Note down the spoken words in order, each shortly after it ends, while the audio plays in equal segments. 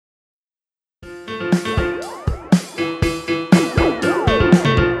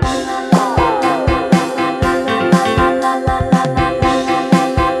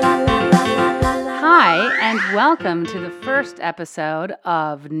Welcome to the first episode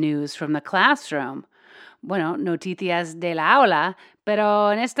of News from the Classroom. Bueno, noticias de la aula, pero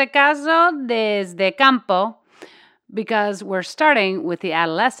en este caso desde campo, because we're starting with the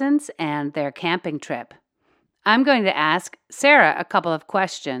adolescents and their camping trip. I'm going to ask Sarah a couple of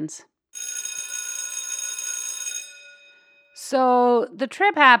questions. So the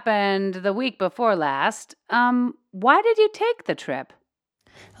trip happened the week before last. Why did you take the trip?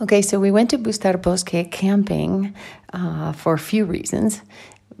 Okay, so we went to Buscar Bosque camping for a few reasons.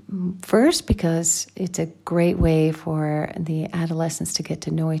 First, because it's a great way for the adolescents to get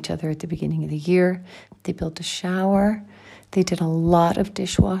to know each other at the beginning of the year. They built a shower. They did a lot of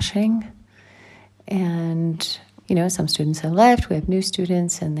dishwashing. And, you know, some students have left. We have new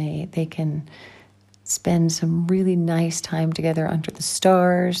students, and they can spend some really nice time together under the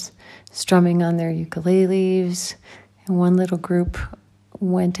stars, strumming on their ukuleles. And one little group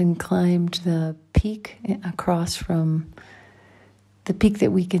went and climbed the peak across from the peak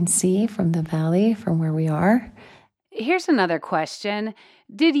that we can see from the valley from where we are. Here's another question.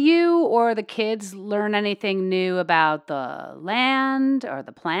 Did you or the kids learn anything new about the land or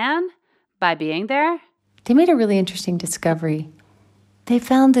the plan by being there? They made a really interesting discovery. They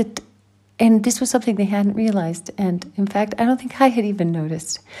found that, and this was something they hadn't realized, and in fact, I don't think I had even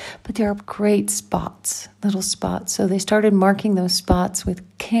noticed, but there are great spots, little spots. So they started marking those spots with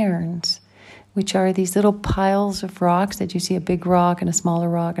cairns, which are these little piles of rocks that you see a big rock and a smaller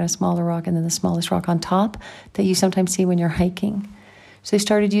rock and a smaller rock and then the smallest rock on top that you sometimes see when you're hiking. So they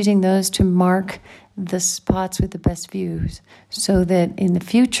started using those to mark the spots with the best views so that in the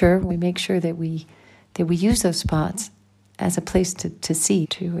future we make sure that we use those spots as a place to see,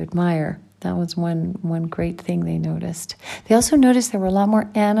 to admire. That was one great thing they noticed. They also noticed there were a lot more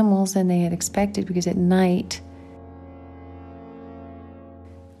animals than they had expected because at night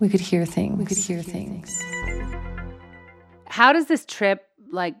we could hear things. How does this trip,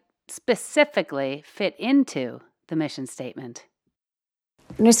 specifically fit into the mission statement?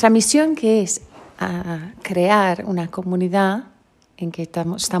 Nuestra misión, que es crear una comunidad en que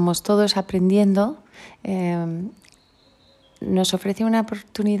estamos todos aprendiendo, nos ofrece una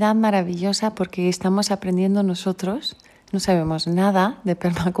oportunidad maravillosa porque estamos aprendiendo nosotros. No sabemos nada de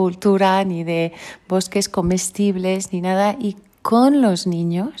permacultura, ni de bosques comestibles, ni nada. Y con los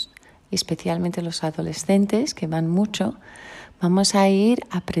niños, especialmente los adolescentes, que van mucho, vamos a ir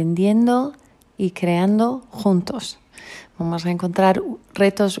aprendiendo y creando juntos. Vamos a encontrar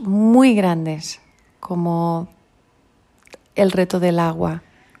retos muy grandes, como el reto del agua,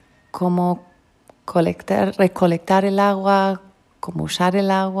 como recolectar el agua, cómo usar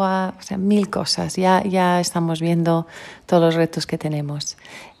el agua, o sea, 1000 cosas. Ya estamos viendo todos los retos que tenemos.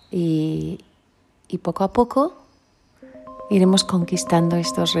 Y poco a poco iremos conquistando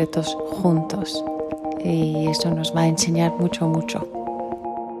estos retos juntos. Y eso nos va a enseñar mucho, mucho.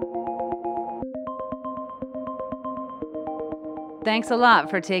 Thanks a lot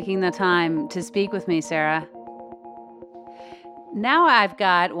for taking the time to speak with me, Sarah. Now I've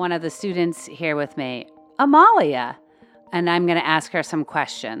got one of the students here with me, Amalia, and I'm going to ask her some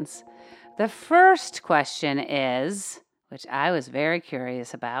questions. The first question is, which I was very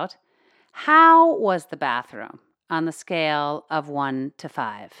curious about, how was the bathroom on the scale of 1 to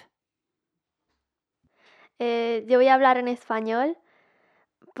 5? Yo voy a hablar en español.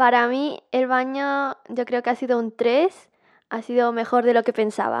 Para mí, el baño yo creo que ha sido un 3. Ha sido mejor de lo que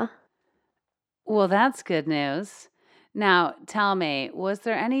pensaba. Well, that's good news. Now, tell me, was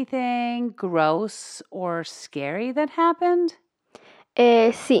there anything gross or scary that happened?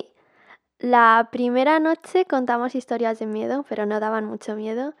 Sí. La primera noche contamos historias de miedo, pero no daban mucho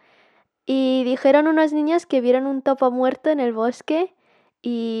miedo. Y dijeron unos niños que vieron un topo muerto en el bosque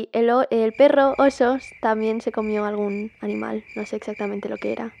y el perro oso también se comió algún animal. No sé exactamente lo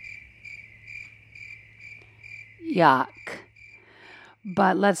que era. Yuck.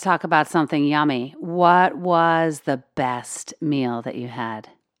 But let's talk about something yummy. What was the best meal that you had?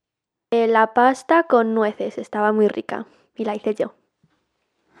 La pasta con nueces estaba muy rica y la hice yo.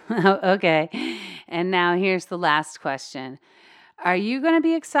 Okay. And now here's the last question. Are you going to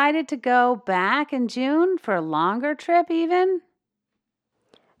be excited to go back in June for a longer trip even?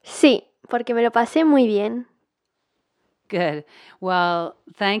 Sí, porque me lo pasé muy bien. Good. Well,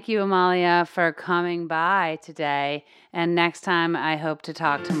 thank you, Amalia, for coming by today. And next time, I hope to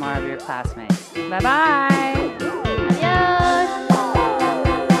talk to more of your classmates. Bye-bye.